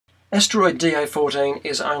Asteroid DA14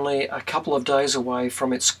 is only a couple of days away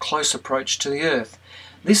from its close approach to the Earth.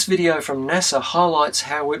 This video from NASA highlights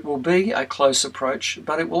how it will be a close approach,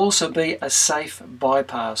 but it will also be a safe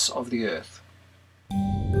bypass of the Earth.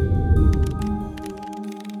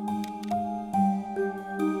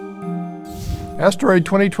 Asteroid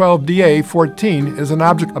 2012 DA14 is an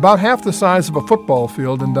object about half the size of a football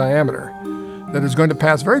field in diameter that is going to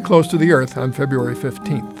pass very close to the Earth on February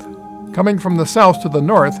 15th. Coming from the south to the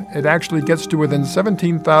north, it actually gets to within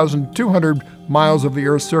 17,200 miles of the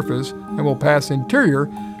Earth's surface and will pass interior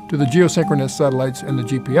to the geosynchronous satellites and the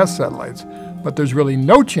GPS satellites. But there's really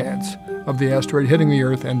no chance of the asteroid hitting the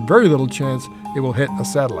Earth and very little chance it will hit a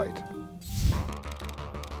satellite.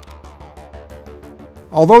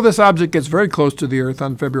 Although this object gets very close to the Earth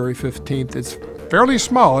on February 15th, it's fairly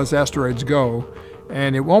small as asteroids go,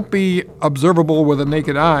 and it won't be observable with a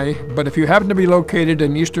naked eye, but if you happen to be located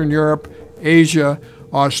in Eastern Europe, Asia,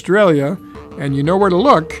 Australia, and you know where to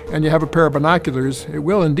look, and you have a pair of binoculars, it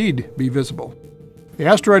will indeed be visible. The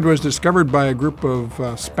asteroid was discovered by a group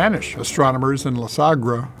of Spanish astronomers in La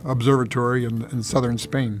Sagra Observatory in southern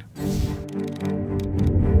Spain.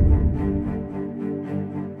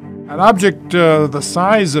 An object the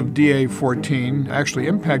size of DA14 actually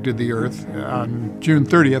impacted the Earth on June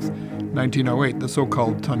 30th, 1908, the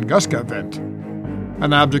so-called Tunguska event.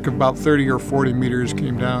 An object of about 30 or 40 meters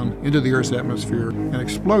came down into the Earth's atmosphere and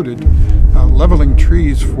exploded, leveling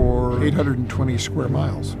trees for 820 square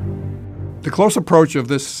miles. The close approach of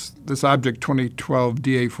this object 2012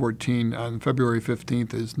 DA14 on February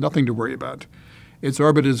 15th is nothing to worry about. Its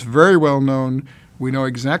orbit is very well known. We know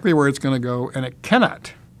exactly where it's going to go, and it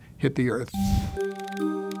cannot hit the Earth.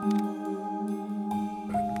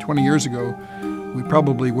 20 years ago, we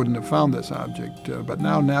probably wouldn't have found this object, but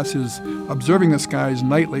now NASA's observing the skies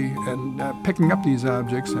nightly and picking up these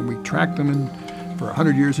objects, and we track them for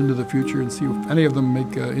 100 years into the future and see if any of them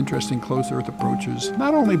make interesting close Earth approaches,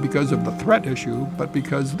 not only because of the threat issue, but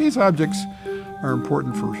because these objects are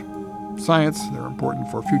important for science, they're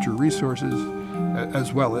important for future resources,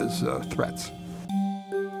 as well as threats.